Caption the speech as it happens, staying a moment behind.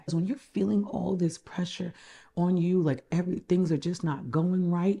When you're feeling all this pressure on you, like things are just not going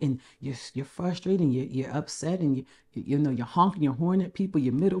right, and you're frustrated, and you're upset, and you're honking your horn at people,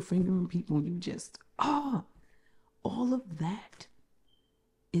 your middle fingering people, and you just all of that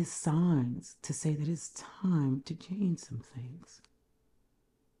is signs to say that it's time to change some things.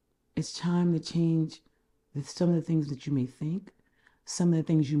 It's time to change some of the things that you may think, some of the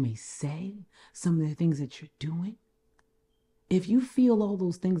things you may say, some of the things that you're doing. If you feel all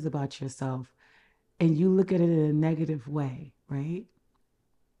those things about yourself and you look at it in a negative way, right?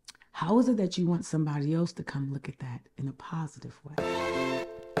 How is it that you want somebody else to come look at that in a positive way?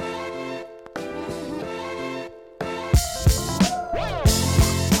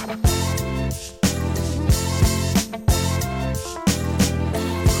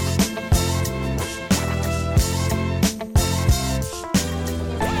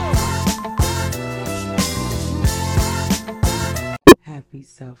 Happy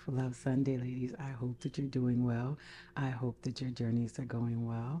Self Love Sunday, ladies. I hope that you're doing well. I hope that your journeys are going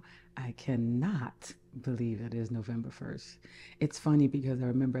well. I cannot believe it is November 1st. It's funny because I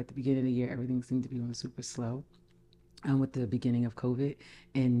remember at the beginning of the year, everything seemed to be going super slow with the beginning of COVID.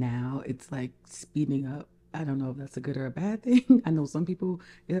 And now it's like speeding up. I don't know if that's a good or a bad thing. I know some people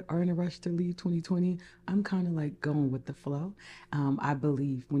are in a rush to leave 2020. I'm kind of like going with the flow. I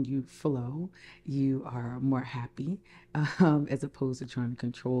believe when you flow, you are more happy as opposed to trying to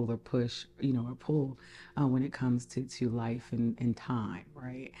control or push, or pull when it comes to life and time,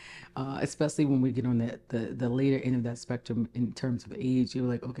 right? Especially when we get on the later end of that spectrum in terms of age, you're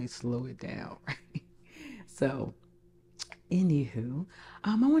like, okay, slow it down, right? So, anywho,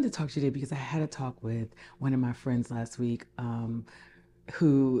 I wanted to talk to you today because I had a talk with one of my friends last week,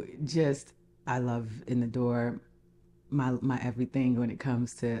 who just I love in the door my everything when it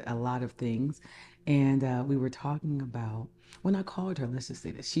comes to a lot of things, and we were talking about when I called her. Let's just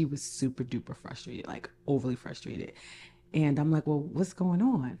say that she was super duper frustrated, like overly frustrated, and I'm like, well, what's going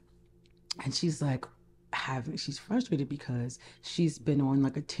on? And she's like, having she's frustrated because she's been on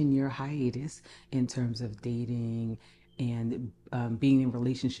like a 10-year hiatus in terms of dating and being in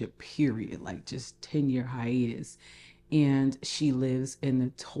relationship, period, like just 10-year hiatus. And she lives in a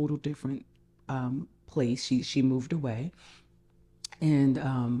total different place. She moved away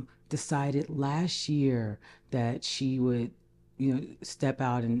and decided last year that she would, step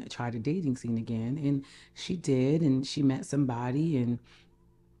out and try the dating scene again. And she did, and she met somebody, and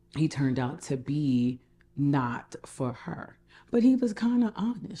he turned out to be not for her. But he was kind of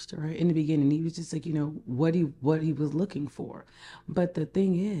honest, right? In the beginning, he was just like, what he was looking for. But the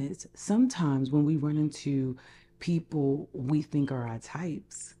thing is, sometimes when we run into people we think are our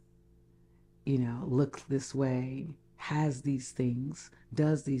types, looks this way, has these things,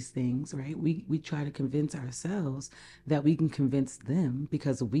 does these things, right? We try to convince ourselves that we can convince them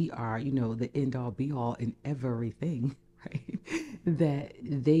because we are, the end all be all in everything, right? That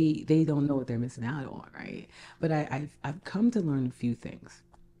they don't know what they're missing out on, right? But I've come to learn a few things.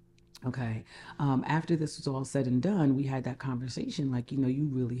 Okay. After this was all said and done, we had that conversation. Like, you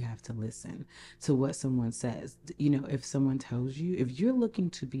really have to listen to what someone says. If someone tells you, if you're looking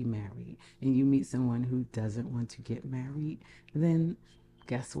to be married and you meet someone who doesn't want to get married, then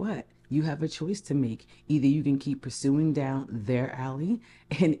guess what? You have a choice to make. Either you can keep pursuing down their alley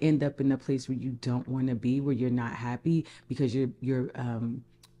and end up in a place where you don't want to be, where you're not happy because you're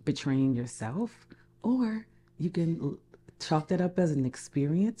betraying yourself, or you can chalk that up as an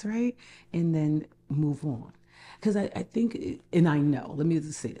experience, right? And then move on. Because I think, and I know, let me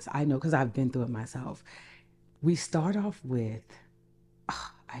just say this, I know because I've been through it myself. We start off with,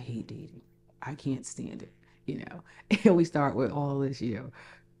 "Ah, I hate dating. I can't stand it, you know. And we start with all this,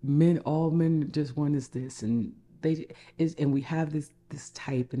 all men just want is this, and and we have this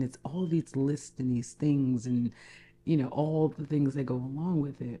type, and it's all these lists and these things, and all the things that go along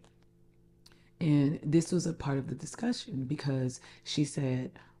with it. And this was a part of the discussion because she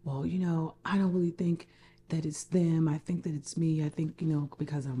said, well, I don't really think that it's them. I think that it's me. I think,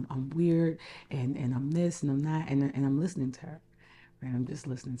 because I'm weird and I'm this and I'm that, and I'm listening to her. Right? I'm just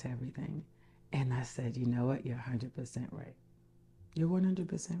listening to everything. And I said, you know what? You're 100% right. You're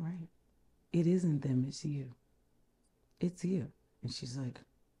 100% right. It isn't them, it's you. It's you. And she's like,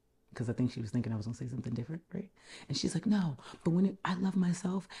 because I think she was thinking I was gonna say something different, right? And she's like, no, but I love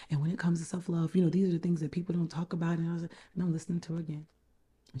myself, and when it comes to self love, these are the things that people don't talk about. And I was like, and I'm listening to her again,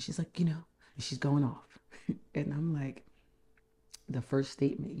 and she's like, and she's going off, and I'm like, the first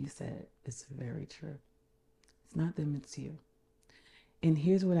statement you said is very true. It's not them, it's you. And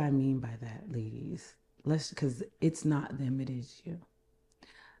here's what I mean by that, ladies. Because it's not them, it is you.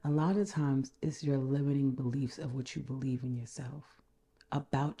 A lot of times, it's your limiting beliefs of what you believe in yourself.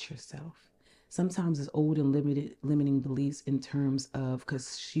 about yourself. Sometimes it's old and limiting beliefs in terms of,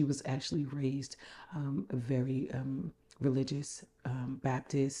 because she was actually raised very religious,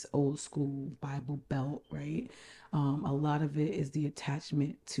 Baptist, old school, Bible Belt, right? A lot of it is the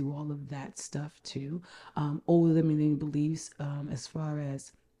attachment to all of that stuff too. Old limiting beliefs, as far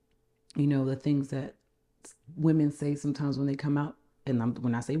as, the things that women say sometimes when they come out. And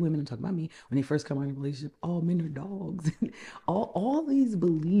when I say women, I'm talking about me. When they first come out in a relationship, all men are dogs. all these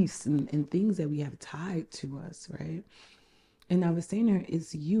beliefs and things that we have tied to us, right? And I was saying to her,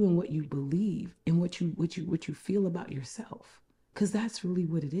 it's you and what you believe and what you feel about yourself, because that's really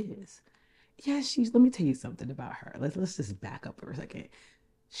what it is. Yeah, let me tell you something about her. Let's just back up for a second.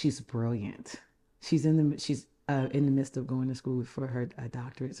 She's brilliant. She's in the midst of going to school for her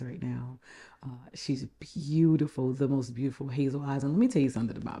doctorates right now. She's beautiful, the most beautiful hazel eyes. And let me tell you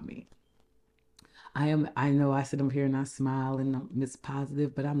something about me. I know I sit up here and I smile and I'm Miss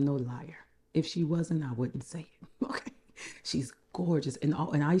Positive, but I'm no liar. If she wasn't, I wouldn't say it. Okay. She's gorgeous. And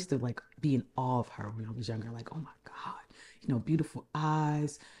I used to like be in awe of her when I was younger. Like, oh my God, beautiful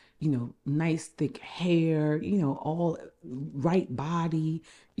eyes, nice thick hair, all right body,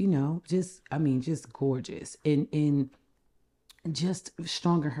 just gorgeous. And just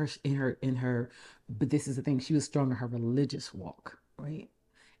stronger her, but this is the thing, she was stronger her religious walk, right?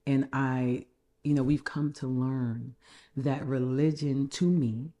 And we've come to learn that religion to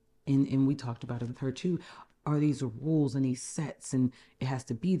me, and we talked about it with her too, are these rules and these sets, and it has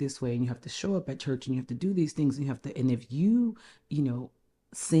to be this way, and you have to show up at church and you have to do these things, and and if you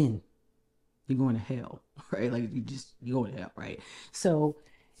sin, you're going to hell, right? Like you're going to hell, right? So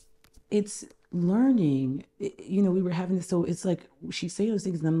it's learning, we were having this, so it's like she's saying those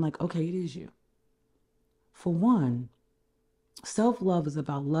things and I'm like, okay, it is you. For one, self-love is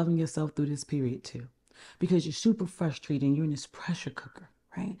about loving yourself through this period too, because you're super frustrated and you're in this pressure cooker,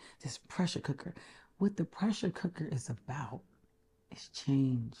 right? This pressure cooker. What the pressure cooker is about is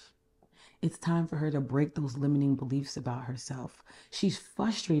change. It's time for her to break those limiting beliefs about herself. She's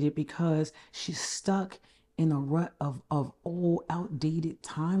frustrated because she's stuck in a rut of old, outdated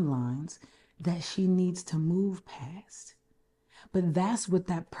timelines that she needs to move past. But that's what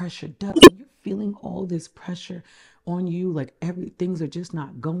that pressure does. When you're feeling all this pressure on you, like things are just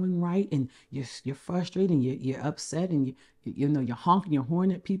not going right, and you're frustrated and you're upset, and you're honking your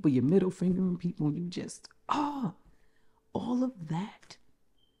horn at people, your middle fingering people, and you just all of that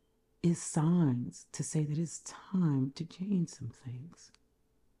is signs to say that it's time to change some things.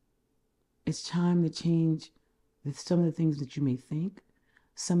 It's time to change some of the things that you may think,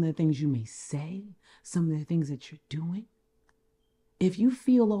 some of the things you may say, some of the things that you're doing. If you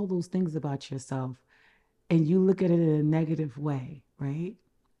feel all those things about yourself and you look at it in a negative way, right?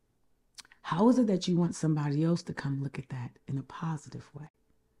 How is it that you want somebody else to come look at that in a positive way?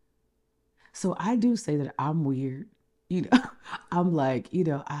 So I do say that I'm weird. you know I'm like,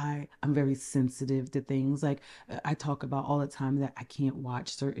 I'm very sensitive to things. Like, I talk about all the time that I can't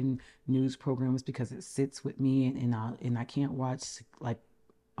watch certain news programs because it sits with me, and I can't watch like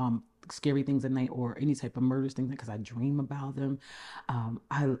scary things at night or any type of murders things because I dream about them.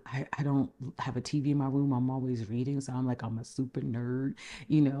 I don't have a TV in my room. I'm always reading, so I'm a super nerd,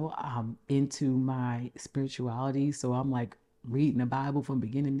 into my spirituality. So I'm like reading the Bible from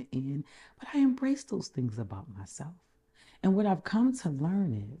beginning to end, but I embrace those things about myself. And what I've come to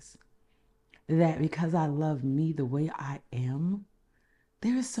learn is that because I love me the way I am,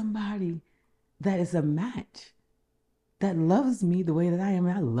 there is somebody that is a match that loves me the way that I am,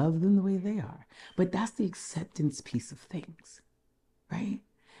 and I love them the way they are. But that's the acceptance piece of things, right?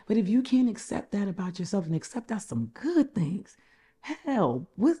 But if you can't accept that about yourself and accept that's some good things, hell,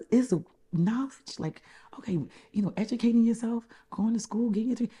 what is knowledge? Like, okay, educating yourself, going to school, getting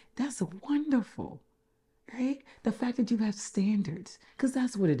your degree, that's wonderful, right? The fact that you have standards, because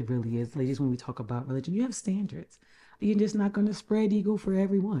that's what it really is, ladies, when we talk about religion, you have standards. You're just not going to spread ego for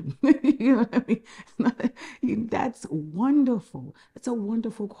everyone. You know what I mean? It's not, that's wonderful. That's a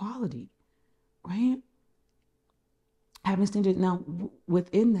wonderful quality, right? Having standards. Now,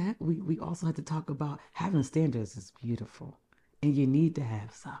 within that, we also have to talk about having standards is beautiful. And you need to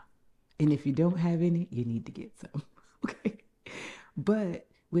have some. And if you don't have any, you need to get some. Okay. But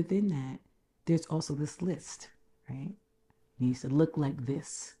within that, there's also this list, right? He needs to look like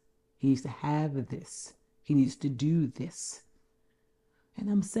this. He needs to have this. He needs to do this. And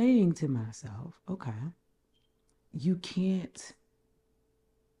I'm saying to myself, okay, you can't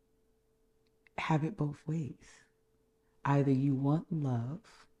have it both ways. Either you want love,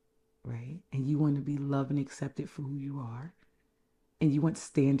 right? And you want to be loved and accepted for who you are. And you want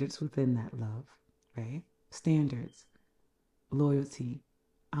standards within that love, right? Standards. loyalty,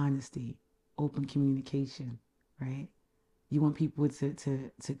 honesty, open communication, right? You want people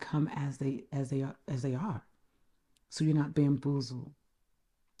to come as they are. So you're not bamboozled.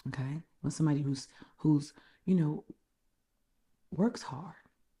 Okay? You want somebody who's you know works hard,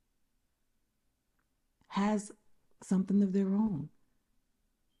 has something of their own.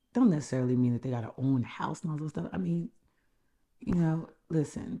 Don't necessarily mean that they gotta own a house and all those stuff. I mean,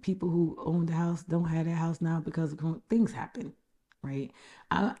 listen, people who own the house don't have their house now because things happen, right?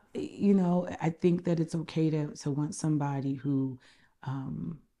 I think that it's okay to want somebody who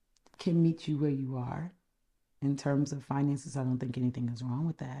um, can meet you where you are in terms of finances. I don't think anything is wrong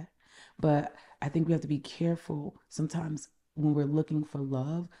with that. But I think we have to be careful sometimes when we're looking for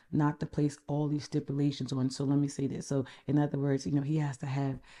love, not to place all these stipulations on. So let me say this. So in other words, he has to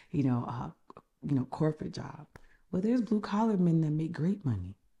have, corporate job. Well, there's blue collar men that make great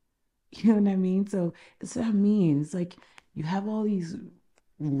money. You know what I mean? So it's what I mean. It's like you have all these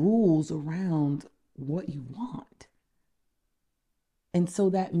rules around what you want. And so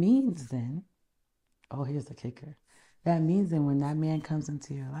that means then, oh, here's the kicker. That means then when that man comes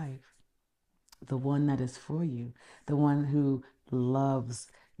into your life, the one that is for you, the one who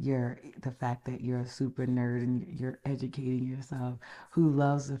loves the fact that you're a super nerd and you're educating yourself, who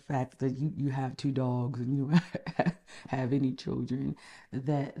loves the fact that you have two dogs and you have any children,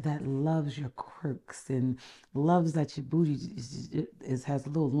 that loves your quirks and loves that your booty has a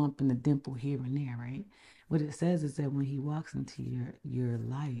little lump in the dimple here and there, right? What it says is that when he walks into your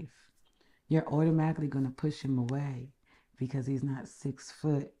life, you're automatically going to push him away because he's not 6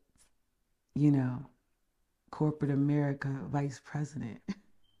 foot, you know, corporate America vice president.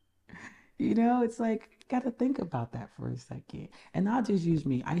 It's like, got to think about that for a second. And I'll just use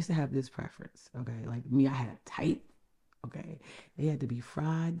me. I used to have this preference, okay? Like me, I had a type, okay? They had to be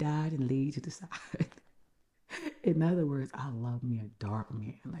fried, dyed, and laid to the side. In other words, I love me a dark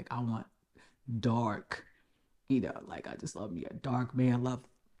man. Like I want dark, like I just love me a dark man. I love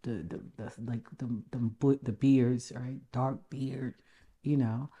the like the beards, right? Dark beard, you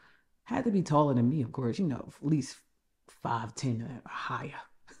know. Had to be taller than me, of course, at least 5'10" or higher.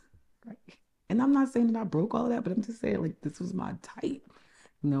 Right. And I'm not saying that I broke all of that, but I'm just saying like this was my type.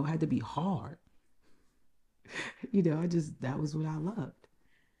 Had to be hard. That was what I loved.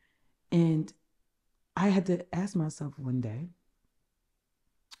 And I had to ask myself one day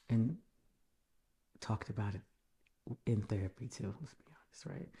and talked about it in therapy too, let's be honest,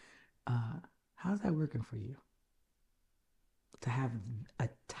 right? How's that working for you? To have a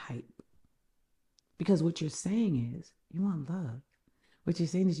type. Because what you're saying is you want love. What you're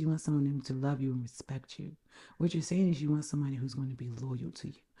saying is you want someone to love you and respect you. What you're saying is you want somebody who's going to be loyal to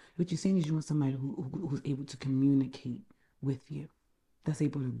you. What you're saying is you want somebody who's able to communicate with you, that's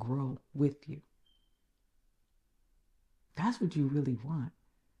able to grow with you. That's what you really want.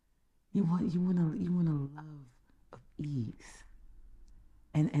 You want a love of ease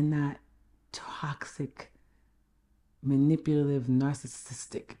and not toxic, manipulative,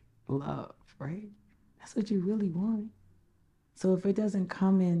 narcissistic love, right? That's what you really want. So if it doesn't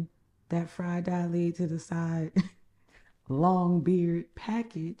come in that fried laid to the side, long beard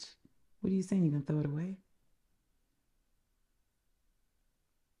package, what are you saying? You gonna throw it away?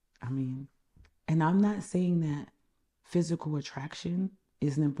 I mean, and I'm not saying that physical attraction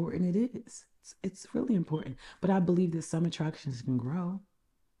isn't important. It is. It's really important. But I believe that some attractions can grow.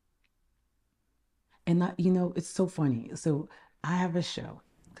 And it's so funny. So I have a show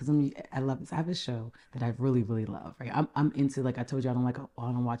because I love this. I have a show that I really, really love. Right, I'm into, like I told you, I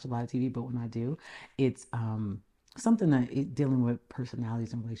don't watch a lot of TV, but when I do, it's something that dealing with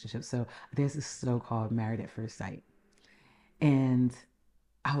personalities and relationships. So there's this show called Married at First Sight, and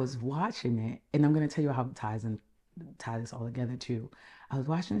I was watching it, and I'm gonna tell you how it tie this all together too. I was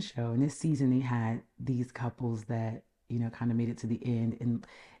watching the show, and this season they had these couples that kind of made it to the end, and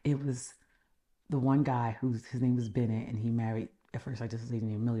it was the one guy his name was Bennett, and he married at first like just a lady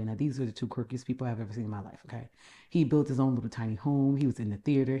named Amelia. Now these are the two quirkiest people I've ever seen in my life. Okay, he built his own little tiny home. He was in the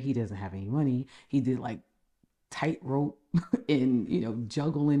theater. He doesn't have any money. He did like tightrope and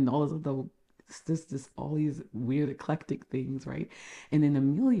juggling all this other this all these weird eclectic things, right? And then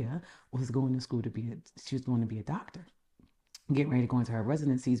Amelia was going to school she was going to be a doctor, getting ready to go into her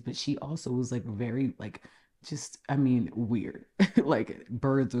residencies, but she also was like very like just I mean weird, like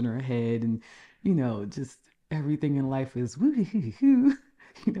birds on her head, and just everything in life is woo,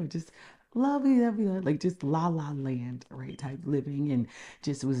 just lovely, like just la la land, right, type living, and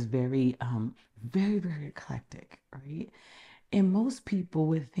just was very very, very eclectic, right? And most people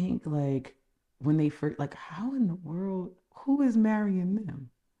would think like when they first like how in the world who is marrying them?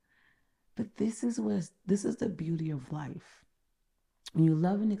 But this is the beauty of life. When you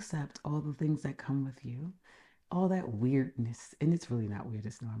love and accept all the things that come with you, all that weirdness, and it's really not weird,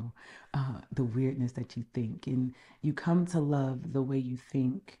 it's normal, the weirdness that you think, and you come to love the way you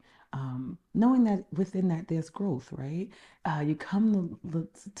think, knowing that within that there's growth, right? You come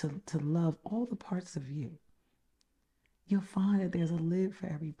to love all the parts of you. You'll find that there's a lid for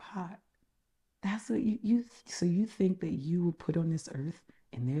every pot. That's what so you think that you were put on this earth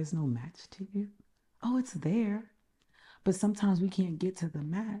and there's no match to you? Oh, it's there. But sometimes we can't get to the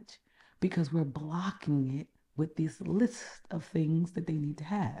match because we're blocking it with this list of things that they need to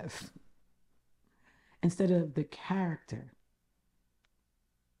have instead of the character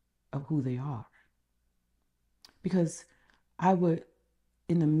of who they are. Because I would,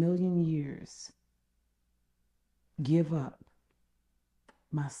 in a million years, give up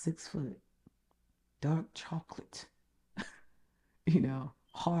my 6 foot dark chocolate,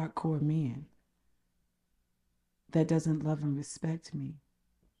 hardcore man that doesn't love and respect me,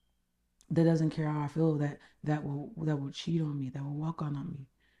 that doesn't care how I feel, that will cheat on me, that will walk on me,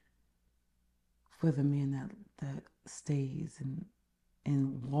 for the man that stays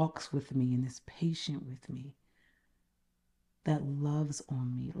and walks with me and is patient with me, that loves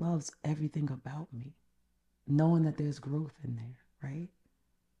on me, loves everything about me, knowing that there's growth in there, right?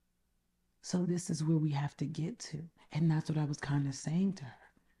 So this is where we have to get to. And that's what I was kind of saying to her.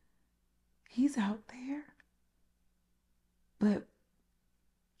 He's out there. But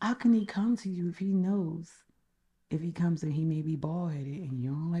how can he come to you if he knows if he comes and he may be bald headed and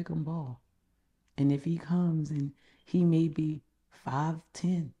you don't like him bald? And if he comes and he may be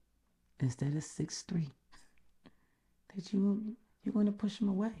 5'10" instead of 6'3", that you're going to push him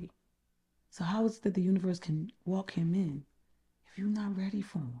away. So how is it that the universe can walk him in if you're not ready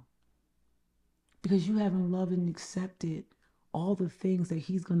for him? Because you haven't loved and accepted all the things that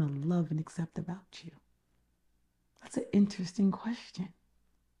he's going to love and accept about you. That's an interesting question.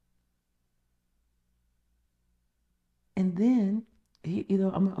 And then,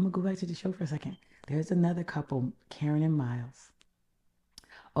 I'm going to go back to the show for a second. There's another couple, Karen and Miles.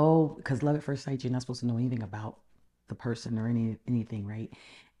 Oh, because love at first sight, you're not supposed to know anything about the person or anything, right?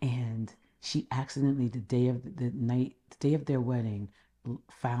 And she accidentally, the day of their wedding,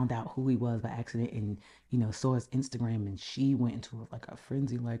 found out who he was by accident, and saw his Instagram, and she went into like a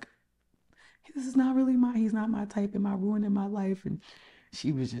frenzy, like, this is not really he's not my type, am I ruining my life? And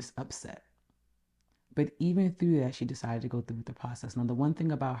she was just upset. But even through that, she decided to go through with the process. Now, the one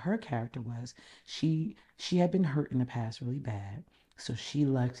thing about her character was she had been hurt in the past really bad, so she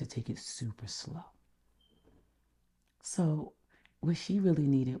liked to take it super slow. So what she really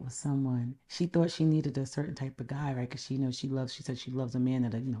needed was someone. She thought she needed a certain type of guy, right? Because she said she loves a man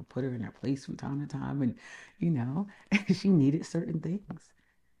that put her in her place from time to time, and she needed certain things.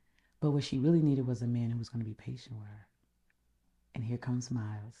 But what she really needed was a man who was going to be patient with her. And here comes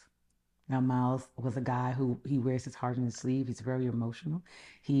Miles. Now, Miles was a guy who he wears his heart on his sleeve. He's very emotional.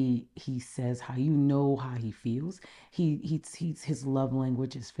 He says how he feels. His love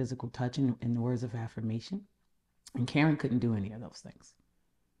language is physical touch and words of affirmation. And Karen couldn't do any of those things,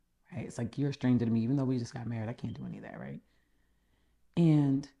 right? It's like, you're a stranger to me, even though we just got married. I can't do any of that, right?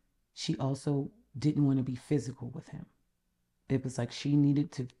 And she also didn't want to be physical with him. It was like she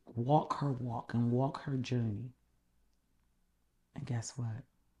needed to walk her walk and walk her journey. And guess what?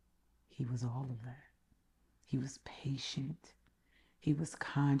 He was all of that. He was patient. He was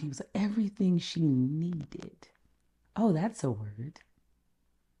kind. He was everything she needed. Oh, that's a word.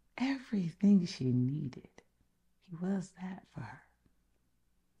 Everything she needed. He was that for her.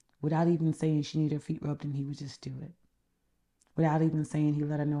 Without even saying she needed her feet rubbed, and he would just do it. Without even saying, he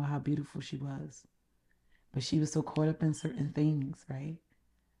let her know how beautiful she was. But she was so caught up in certain things, right?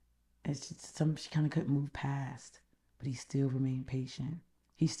 And she kind of couldn't move past. But he still remained patient.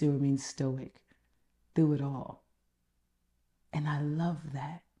 He still remained stoic through it all. And I love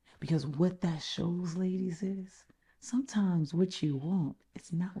that, because what that shows, ladies, is sometimes what you want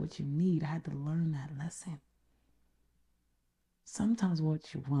is not what you need. I had to learn that lesson. Sometimes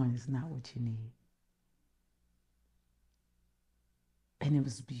what you want is not what you need. And it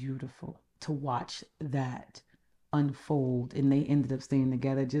was beautiful to watch that unfold, and they ended up staying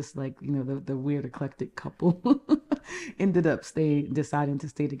together, just like the weird eclectic couple ended up deciding to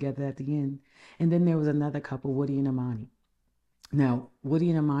stay together at the end. And then there was another couple, Woody and Imani. Now, Woody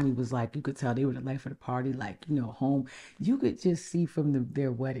and Imani was like, you could tell they were the life of the party, like, home. You could just see from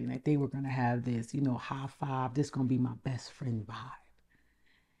their wedding that they were going to have this, high five, this going to be my best friend vibe.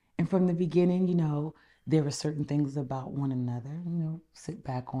 And from the beginning, there were certain things about one another, sit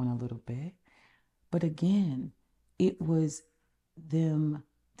back on a little bit. But again, it was them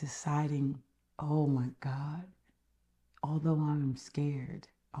deciding, oh my God, Although I'm scared,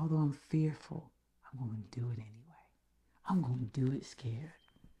 although I'm fearful, I'm going to do it anyway. I'm going to do it scared.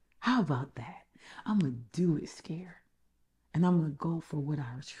 How about that? I'm going to do it scared. And I'm going to go for what I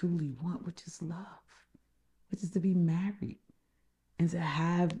truly want, which is love, which is to be married and to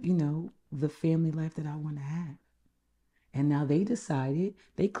have, the family life that I want to have. And now they decided,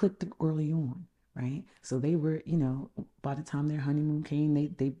 they clicked early on, right? So they were, by the time their honeymoon came,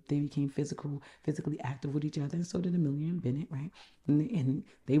 they became physically active with each other. And so did Amelia and Bennett, right? And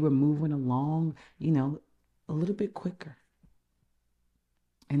they were moving along, a little bit quicker.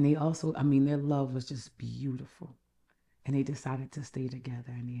 And they also, their love was just beautiful. And they decided to stay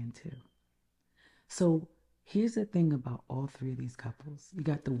together in the end too. So here's the thing about all three of these couples. You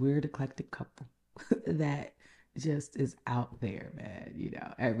got the weird eclectic couple that just is out there,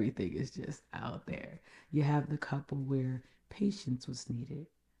 man. Everything is just out there. You have the couple where patience was needed,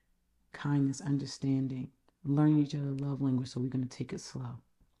 kindness, understanding, learning each other's love language, so we're gonna take it slow.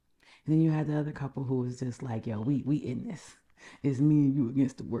 And then you had the other couple who was just like, yo, we in this. It's me and you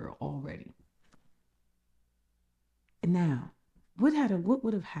against the world already. And now, what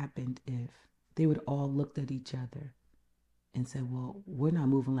would have happened if they would all looked at each other and said, well, we're not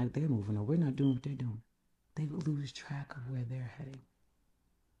moving like they're moving, or we're not doing what they're doing? They would lose track of where they're heading.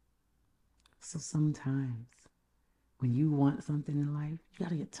 So sometimes when you want something in life, you got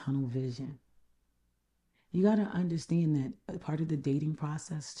to get tunnel vision. You got to understand that a part of the dating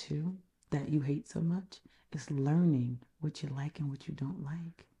process too, that you hate so much, is learning what you like and what you don't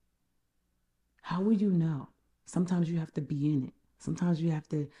like. How will you know? Sometimes you have to be in it. Sometimes you have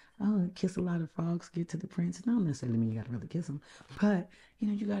to kiss a lot of frogs, get to the prince. Not necessarily mean you got to really kiss them, but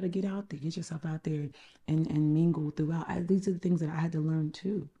you got to get out there, get yourself out there, and mingle throughout. These are the things that I had to learn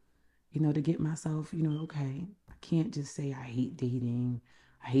too. To get myself, okay, I can't just say I hate dating.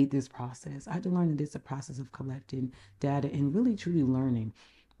 I hate this process. I had to learn that it's a process of collecting data and really truly learning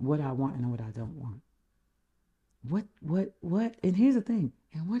what I want and what I don't want. What? And here's the thing,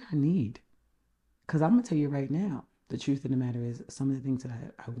 and what I need. Because I'm going to tell you right now, the truth of the matter is some of the things that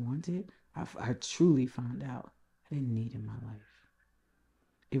I wanted, I truly found out I didn't need in my life.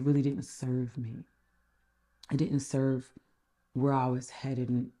 It really didn't serve me. It didn't serve where I was headed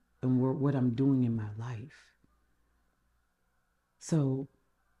and what I'm doing in my life. So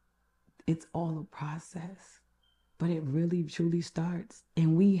it's all a process, but it really truly starts.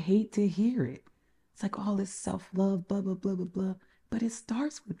 And we hate to hear it. It's like all this self-love, blah, blah, blah, blah, blah. But it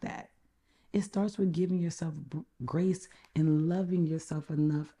starts with that. It starts with giving yourself grace and loving yourself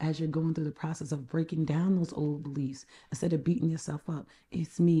enough as you're going through the process of breaking down those old beliefs instead of beating yourself up.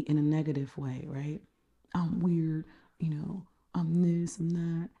 It's me in a negative way, right? I'm weird, I'm this, I'm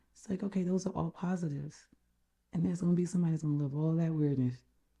that. It's like, okay, those are all positives. And there's going to be somebody that's going to love all that weirdness.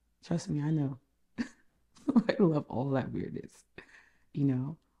 Trust me, I know. I love all that weirdness, you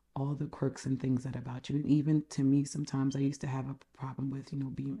know, all the quirks and things that about you. And even to me, sometimes I used to have a problem with,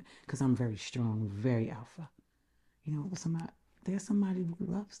 being, because I'm very strong, very alpha. There's somebody who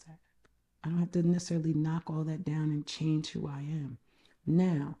loves that. I don't have to necessarily knock all that down and change who I am.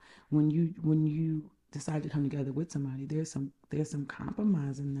 Now, when you decide to come together with somebody, there's some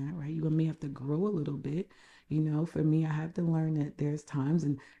compromise in that, right? You may have to grow a little bit. For me, I have to learn that there's times,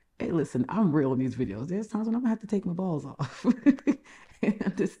 and hey, listen, I'm real in these videos. There's times when I'm gonna have to take my balls off and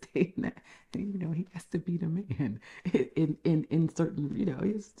understand that, he has to be the man in certain,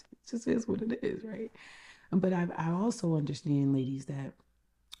 it just is what it is, right? But I also understand, ladies, that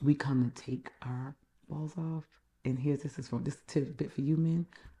we come to take our balls off. And this is a tidbit for you men: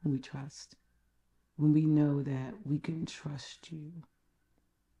 when we trust, when we know that we can trust you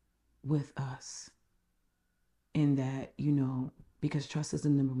with us, and that, because trust is the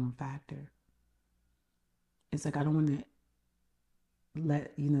number one factor. It's like, I don't want to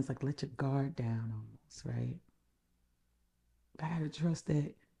it's like let your guard down almost, right? I gotta trust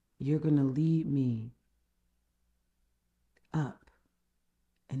that you're gonna lead me up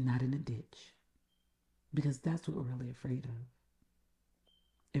and not in a ditch, because that's what we're really afraid of.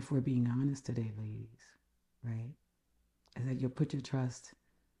 If we're being honest today, ladies, right? Is that you'll put your trust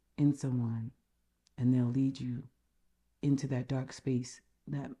in someone and they'll lead you into that dark space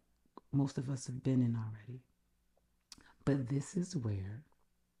that most of us have been in already. But this is where,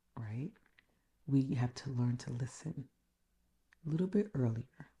 right, we have to learn to listen a little bit earlier.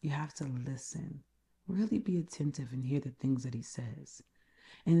 You have to listen, really be attentive and hear the things that he says.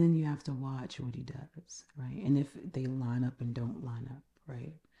 And then you have to watch what he does, right? And if they line up and don't line up,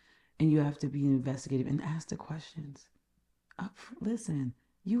 right? And you have to be investigative and ask the questions. Listen,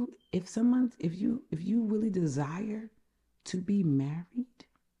 if you really desire to be married,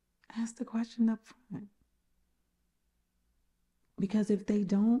 ask the question up front. Because if they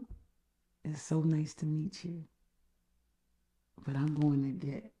don't, it's so nice to meet you. But I'm going to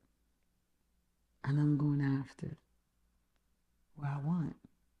get, and I'm going after what I want.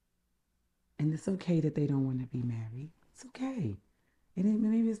 And it's okay that they don't want to be married. It's okay.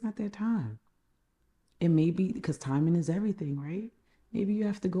 Maybe it's not their time. It may be because timing is everything, right? Maybe you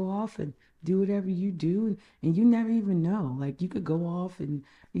have to go off and do whatever you do, and you never even know. Like you could go off and,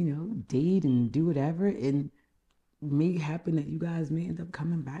 date and do whatever, and may happen that you guys may end up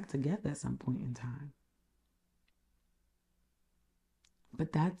coming back together at some point in time.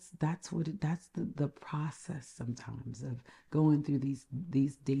 But that's the process sometimes of going through these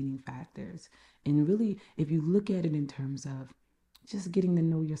dating factors. And really, if you look at it in terms of just getting to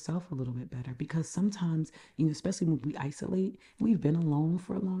know yourself a little bit better, because sometimes, especially when we isolate, we've been alone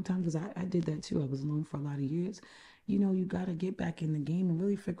for a long time, because I did that too. I was alone for a lot of years. You got to get back in the game and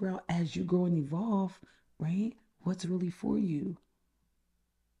really figure out as you grow and evolve, right? What's really for you,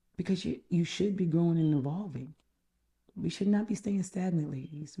 because you should be growing and evolving. We should not be staying stagnant,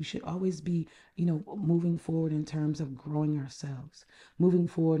 ladies. We should always be, moving forward in terms of growing ourselves, moving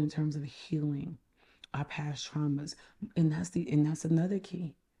forward in terms of healing our past traumas. And that's another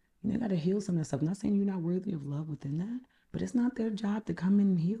key. You got to heal some of that stuff. I'm not saying you're not worthy of love within that, but it's not their job to come in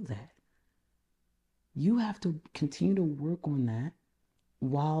and heal that. You have to continue to work on that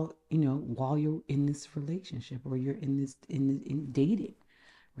while you're in this relationship, or you're in dating,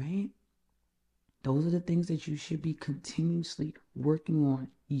 right? Those are the things that you should be continuously working on.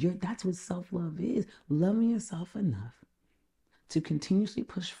 That's what self-love is. Loving yourself enough to continuously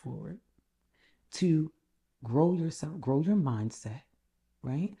push forward, to grow yourself, grow your mindset,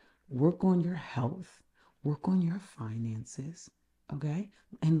 right? Work on your health, work on your finances, okay?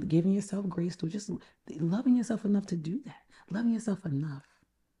 And giving yourself grace to just loving yourself enough to do that. Loving yourself enough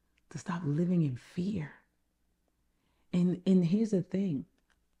to stop living in fear. And here's the thing.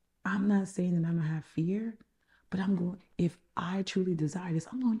 I'm not saying that I don't have fear, but if I truly desire this,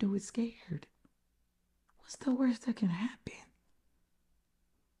 I'm going to do it scared. What's the worst that can happen?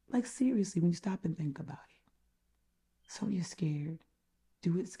 Like, seriously, when you stop and think about it. So you're scared.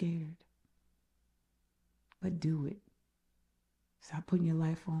 Do it scared. But do it. Stop putting your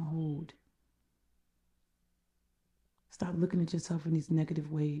life on hold. Stop looking at yourself in these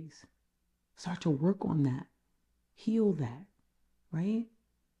negative ways. Start to work on that. Heal that, right?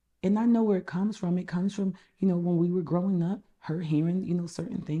 And I know where it comes from. It comes from, when we were growing up, her hearing,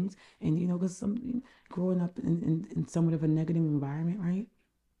 certain things. And, because growing up in somewhat of a negative environment, right?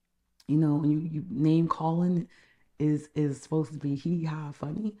 And you name calling is supposed to be hee haw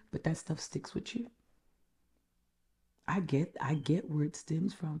funny, but that stuff sticks with you. I get where it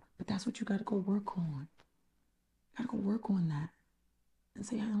stems from, but that's what you got to go work on. You got to go work on that and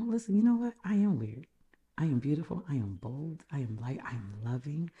say, oh, listen, you know what? I am weird. I am beautiful. I am bold. I am light. I am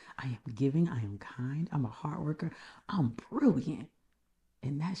loving. I am giving. I am kind. I'm a hard worker. I'm brilliant.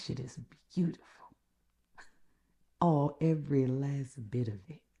 And that shit is beautiful. Every last bit of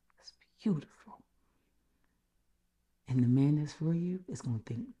it. It's beautiful. And the man that's for you is going to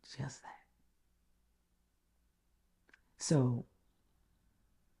think just that. So,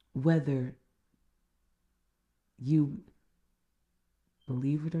 whether you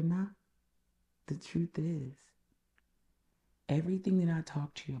believe it or not, the truth is, everything that I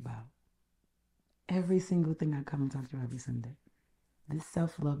talk to you about, every single thing I come and talk to you every Sunday, this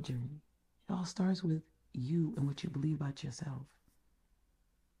self-love journey, it all starts with you and what you believe about yourself.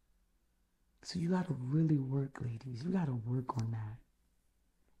 So you got to really work, ladies. You got to work on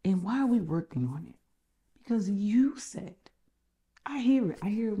that. And why are we working on it? Because you said, I hear it. I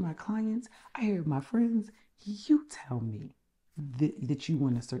hear it with my clients. I hear it with my friends. You tell me that you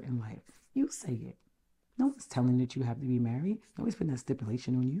want a certain life. You say it. No one's telling that you have to be married. Nobody's putting that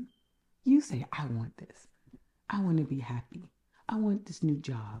stipulation on you. You say, I want this. I want to be happy. I want this new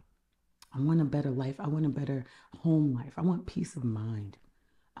job. I want a better life. I want a better home life. I want peace of mind.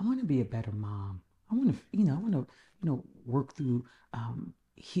 I want to be a better mom. I want to, work through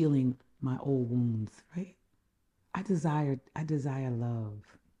healing my old wounds, right? I desire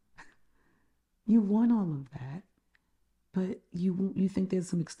love. You want all of that, but you think there's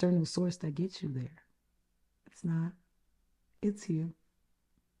some external source that gets you there. It's not. It's you.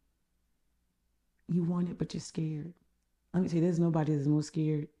 You want it, but you're scared. Let me tell you, there's nobody that's more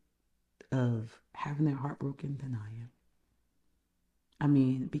scared of having their heart broken than I am. I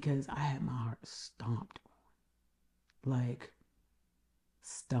mean, because I had my heart stomped on, like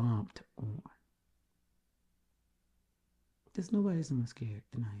stomped on. There's nobody that's more scared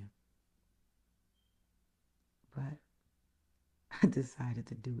than I am. But I decided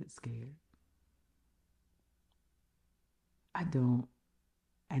to do it scared. I don't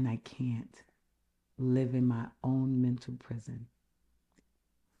and I can't live in my own mental prison.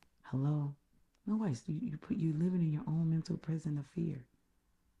 Hello? Nobody's you living in your own mental prison of fear.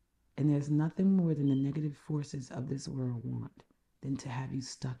 And there's nothing more than the negative forces of this world want than to have you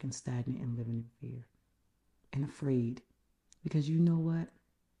stuck and stagnant and living in fear and afraid. Because you know what?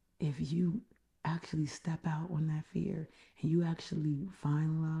 If you actually step out on that fear and you actually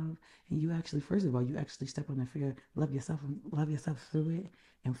find love and you actually, first of all, you actually step on that fear, love yourself through it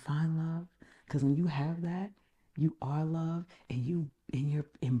and find love. Because when you have that, you are love and you're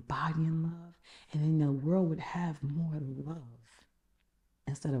embodying love. And then the world would have more love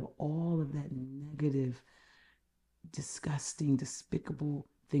instead of all of that negative, disgusting, despicable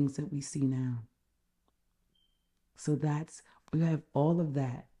things that we see now. So we have all of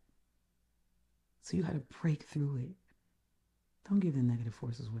that. So you got to break through it. Don't give the negative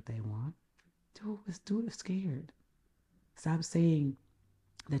forces what they want. Do it scared. Stop saying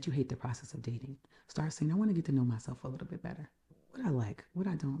that you hate the process of dating. Start saying, I want to get to know myself a little bit better. What I like, what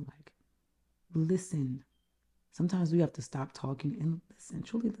I don't like. Listen. Sometimes we have to stop talking and listen,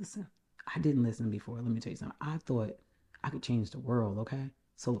 truly listen. I didn't listen before. Let me tell you something. I thought I could change the world, okay?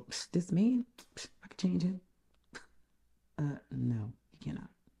 So this man, I could change him. No, you cannot.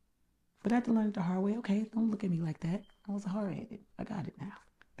 But I had to learn it the hard way. Okay, don't look at me like that. I was hard-headed. I got it now.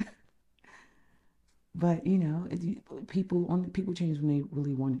 But people change when they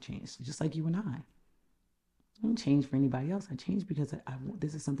really want to change, just like you and I. I don't change for anybody else. I change because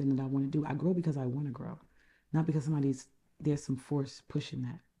this is something that I want to do. I grow because I want to grow, not because there's some force pushing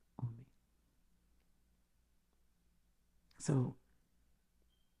that on me. So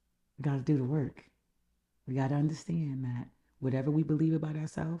we got to do the work. We got to understand that whatever we believe about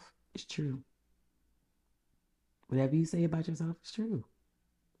ourselves is true. Whatever you say about yourself is true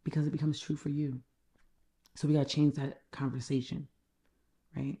because it becomes true for you. So we got to change that conversation,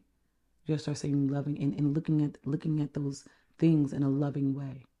 right? You got to start saying loving and looking at those things in a loving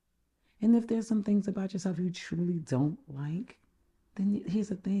way. And if there's some things about yourself you truly don't like, then here's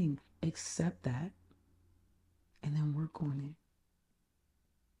the thing: accept that, and then work on it.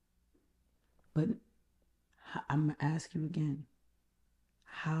 But I'm gonna ask you again: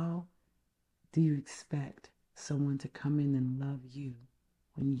 how do you expect someone to come in and love you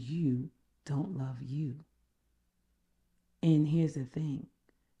when you don't love you? And here's the thing: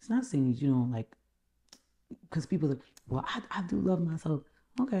 it's not saying you don't like, because people are, well, I do love myself.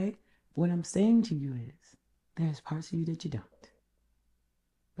 Okay, what I'm saying to you is there's parts of you that you don't,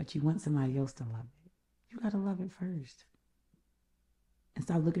 but you want somebody else to love it. You got to love it first. And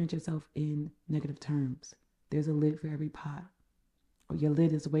stop looking at yourself in negative terms. There's a lid for every pot. Or your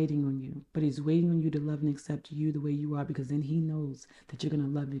lid is waiting on you, but he's waiting on you to love and accept you the way you are, because then he knows that you're going to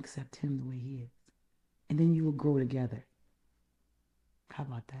love and accept him the way he is. And then you will grow together. How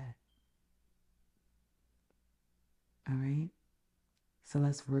about that? All right? So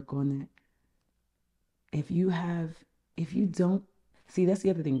let's work on it. If you don't, see, that's the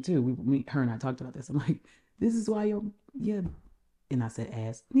other thing too. Her and I talked about this. I'm like, this is why your and I said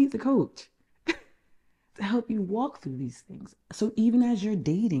ass needs a coach to help you walk through these things. So even as you're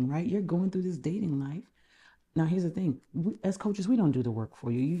dating, right? You're going through this dating life. Now, here's the thing. As coaches, we don't do the work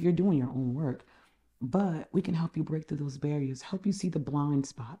for you. You're doing your own work. But we can help you break through those barriers, help you see the blind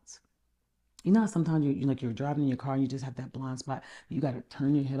spots. You know, sometimes you're driving in your car and you just have that blind spot. You got to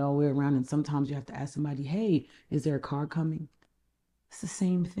turn your head all the way around. And sometimes you have to ask somebody, hey, is there a car coming? It's the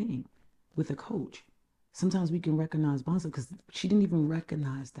same thing with a coach. Sometimes we can recognize blind spots because she didn't even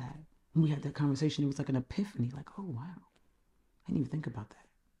recognize that. When we had that conversation, it was like an epiphany, like, oh, wow, I didn't even think about that.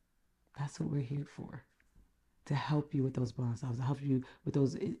 That's what we're here for, to help you with those blind spots, to help you with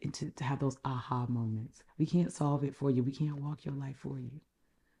those, to have those aha moments. We can't solve it for you. We can't walk your life for you.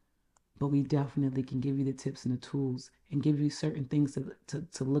 But we definitely can give you the tips and the tools and give you certain things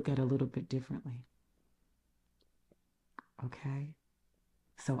to look at a little bit differently. Okay?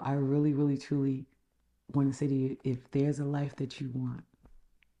 So I really, really, truly want to say to you, if there's a life that you want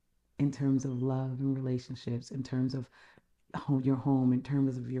in terms of love and relationships, in terms of your home, in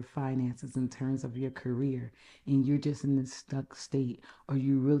terms of your finances, in terms of your career, and you're just in this stuck state, or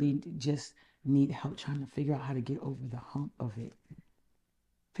you really just need help trying to figure out how to get over the hump of it,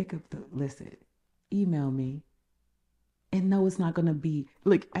 pick up listen, email me. And no, it's not going to be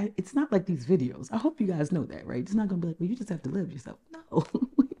like, it's not like these videos. I hope you guys know that, right? It's not going to be like, well, you just have to live yourself. No,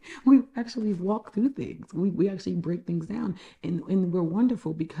 we actually walk through things. We actually break things down. And we're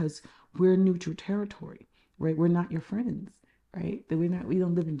wonderful because we're neutral territory, right? We're not your friends, right? That we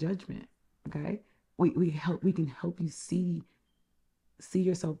don't live in judgment, okay? We can help you see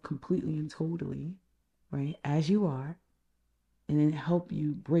yourself completely and totally, right? As you are, and then help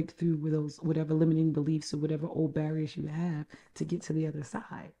you break through with those whatever limiting beliefs or whatever old barriers you have to get to the other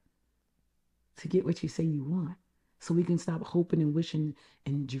side, to get what you say you want. So we can stop hoping and wishing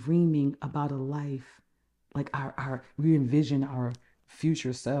and dreaming about a life like our we envision our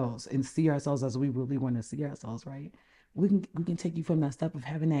future selves and see ourselves as we really want to see ourselves, right? We can take you from that step of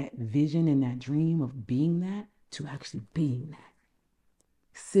having that vision and that dream of being that to actually being that,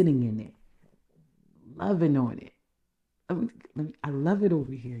 sitting in it, loving on it. I love it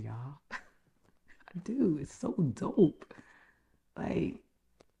over here, y'all. I do. It's so dope. Like,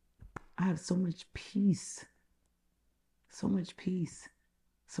 I have so much peace, so much peace,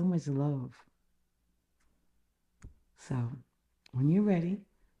 so much love. So, when you're ready,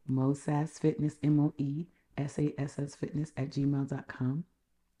 Mosass Fitness, MOESASS Fitness at gmail.com.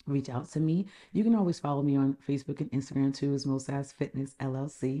 Reach out to me. You can always follow me on Facebook and Instagram too, as Mosass Fitness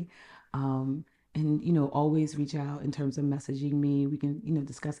LLC. Um, and always reach out in terms of messaging me. We can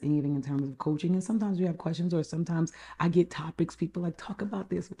discuss anything in terms of coaching. And sometimes we have questions, or sometimes I get topics. People like, talk about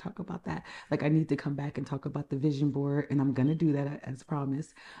this or talk about that. Like, I need to come back and talk about the vision board, and I'm gonna do that as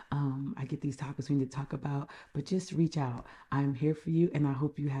promised. I get these topics we need to talk about, but just reach out. I'm here for you, and I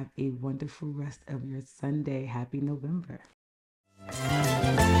hope you have a wonderful rest of your Sunday. Happy November.